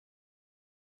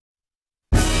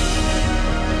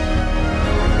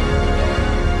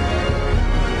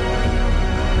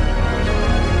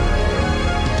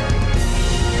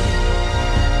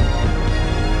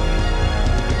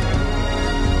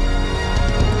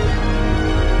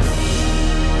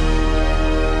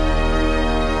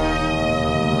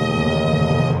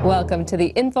Welcome to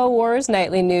the InfoWars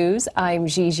Nightly News. I'm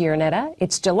Gigi Arnetta.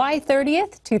 It's July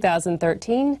 30th,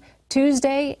 2013,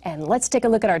 Tuesday, and let's take a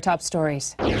look at our top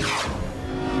stories.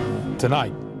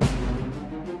 Tonight,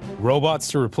 robots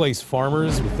to replace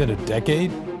farmers within a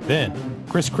decade? Then,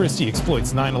 Chris Christie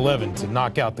exploits 9/11 to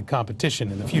knock out the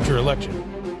competition in the future election.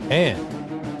 And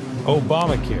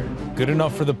Obamacare, good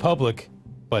enough for the public,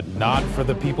 but not for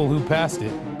the people who passed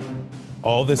it.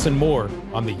 All this and more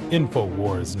on the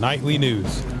InfoWars Nightly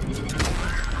News.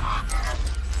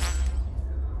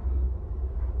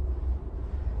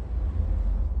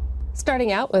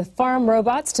 Starting out with farm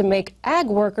robots to make ag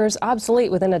workers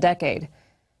obsolete within a decade.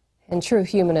 In true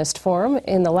humanist form,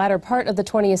 in the latter part of the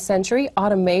 20th century,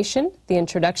 automation, the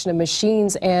introduction of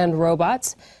machines and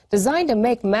robots, designed to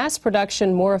make mass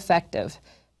production more effective,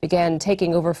 began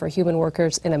taking over for human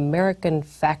workers in American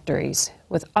factories.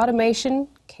 With automation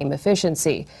came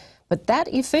efficiency, but that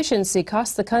efficiency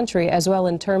cost the country as well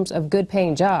in terms of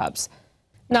good-paying jobs.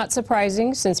 Not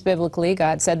surprising, since biblically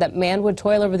God said that man would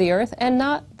toil over the earth and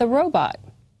not the robot.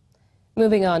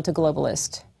 Moving on to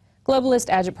Globalist. Globalist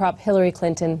agitprop Hillary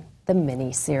Clinton, the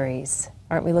mini-series.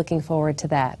 Aren't we looking forward to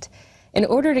that? In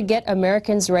order to get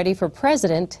Americans ready for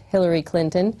President Hillary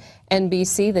Clinton,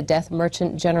 NBC, the death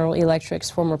merchant General Electric's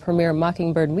former premier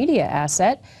Mockingbird media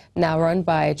asset, now run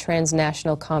by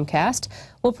transnational Comcast,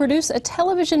 will produce a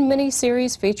television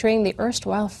miniseries featuring the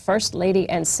erstwhile First Lady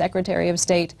and Secretary of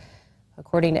State.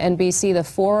 According to NBC, the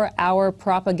 4-hour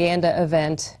propaganda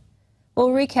event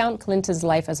will recount Clinton's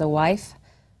life as a wife,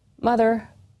 mother,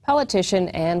 politician,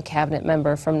 and cabinet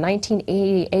member from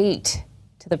 1988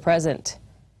 to the present.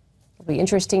 It'll be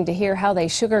interesting to hear how they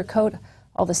sugarcoat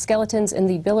all the skeletons in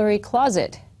the biliary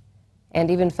closet. And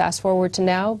even fast forward to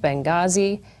now,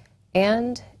 Benghazi,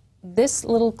 and this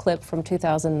little clip from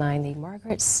 2009, the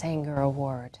Margaret Sanger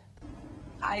Award.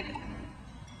 I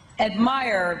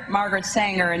admire Margaret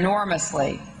Sanger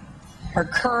enormously. Her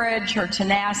courage, her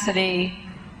tenacity,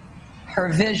 her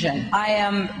vision. I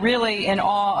am really in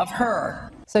awe of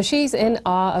her. So she's in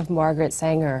awe of Margaret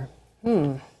Sanger.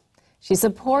 She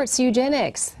supports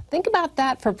eugenics. Think about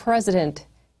that for President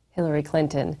Hillary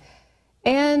Clinton.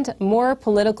 And more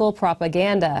political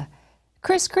propaganda.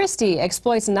 Chris Christie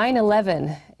exploits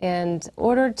 9/11 in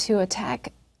order to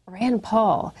attack Rand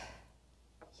Paul.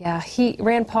 Yeah,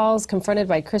 Rand Paul's confronted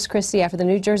by Chris Christie after the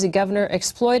New Jersey governor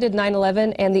exploited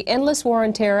 9/11 and the endless war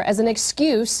on terror as an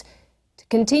excuse to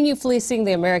continue fleecing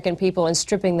the American people and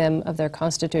stripping them of their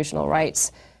constitutional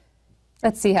rights.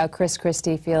 Let's see how Chris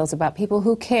Christie feels about people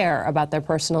who care about their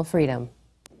personal freedom.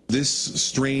 This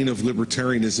strain of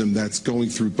libertarianism that's going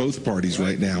through both parties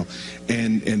right now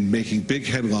and making big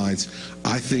headlines,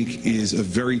 I think is a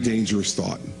very dangerous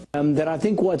thought. That I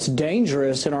think what's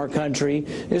dangerous in our country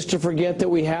is to forget that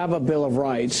we have a Bill of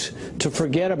Rights, to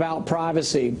forget about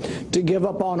privacy, to give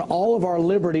up on all of our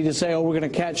liberty to say, oh, we're going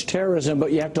to catch terrorism,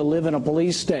 but you have to live in a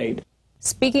police state.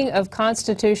 Speaking of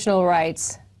constitutional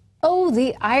rights, oh,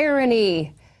 the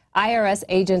irony. IRS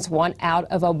agents want out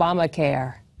of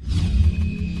Obamacare.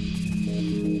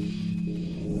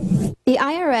 The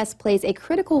IRS plays a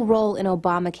critical role in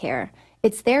Obamacare.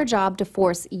 It's their job to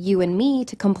force you and me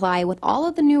to comply with all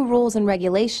of the new rules and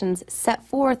regulations set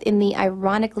forth in the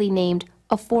ironically named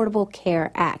Affordable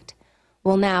Care Act.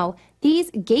 Well, now, these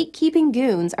gatekeeping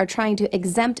goons are trying to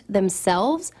exempt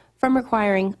themselves from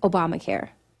requiring Obamacare.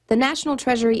 The National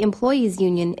Treasury Employees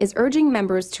Union is urging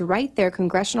members to write their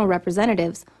congressional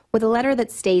representatives with a letter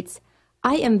that states,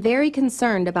 I am very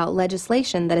concerned about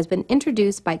legislation that has been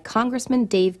introduced by Congressman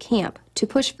Dave Camp to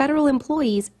push federal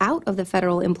employees out of the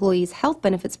Federal Employees Health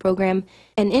Benefits Program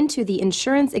and into the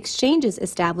insurance exchanges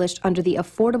established under the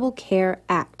Affordable Care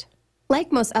Act.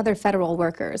 Like most other federal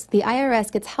workers, the IRS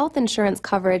gets health insurance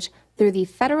coverage through the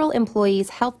Federal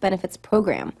Employees Health Benefits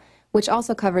Program, which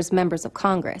also covers members of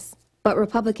Congress. But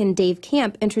Republican Dave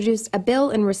Camp introduced a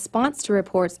bill in response to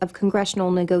reports of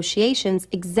congressional negotiations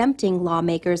exempting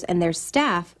lawmakers and their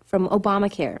staff from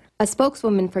Obamacare. A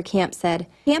spokeswoman for Camp said,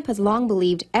 Camp has long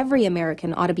believed every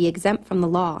American ought to be exempt from the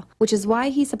law, which is why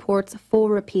he supports full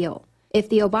repeal. If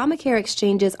the Obamacare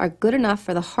exchanges are good enough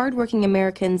for the hardworking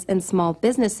Americans and small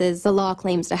businesses the law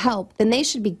claims to help, then they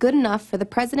should be good enough for the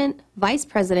President, Vice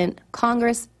President,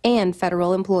 Congress, and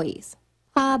federal employees.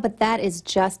 But that is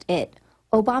just it.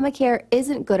 Obamacare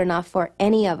isn't good enough for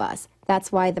any of us.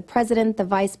 That's why the president, the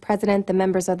vice president, the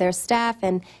members of their staff,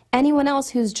 and anyone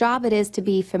else whose job it is to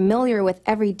be familiar with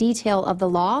every detail of the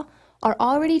law are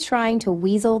already trying to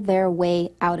weasel their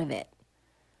way out of it.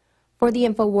 For the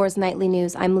InfoWars Nightly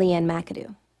News, I'm Leanne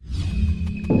McAdoo.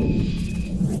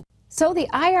 So the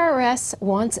IRS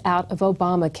wants out of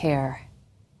Obamacare.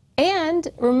 And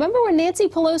remember when Nancy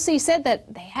Pelosi said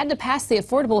that they had to pass the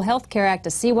Affordable Health Care Act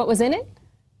to see what was in it?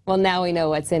 Well, now we know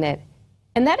what's in it.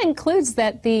 And that includes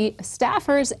that the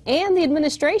staffers and the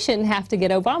administration have to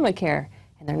get Obamacare,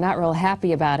 and they're not real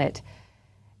happy about it.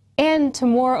 And to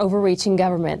more overreaching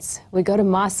governments, we go to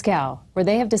Moscow, where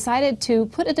they have decided to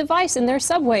put a device in their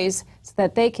subways so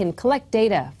that they can collect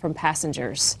data from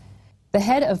passengers. The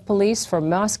head of police for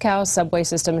Moscow's subway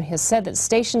system has said that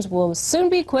stations will soon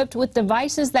be equipped with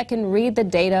devices that can read the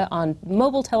data on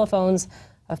mobile telephones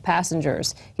of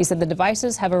passengers. He said the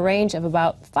devices have a range of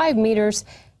about 5 meters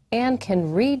and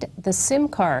can read the SIM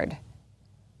card.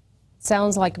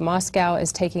 Sounds like Moscow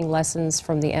is taking lessons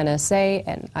from the NSA,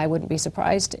 and I wouldn't be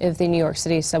surprised if the New York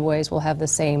City subways will have the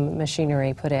same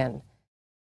machinery put in.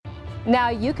 Now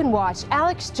you can watch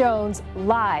Alex Jones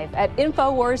live at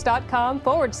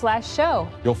Infowars.com/show.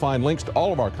 You'll find links to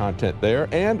all of our content there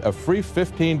and a free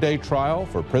 15-day trial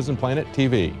for Prison Planet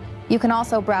TV. You can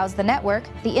also browse the network,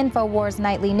 the InfoWars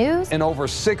Nightly News, and over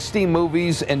 60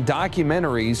 movies and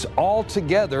documentaries all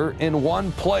together in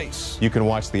one place. You can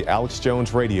watch the Alex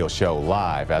Jones radio show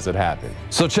live as it happened.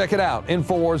 So check it out,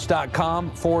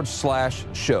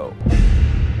 Infowars.com/show.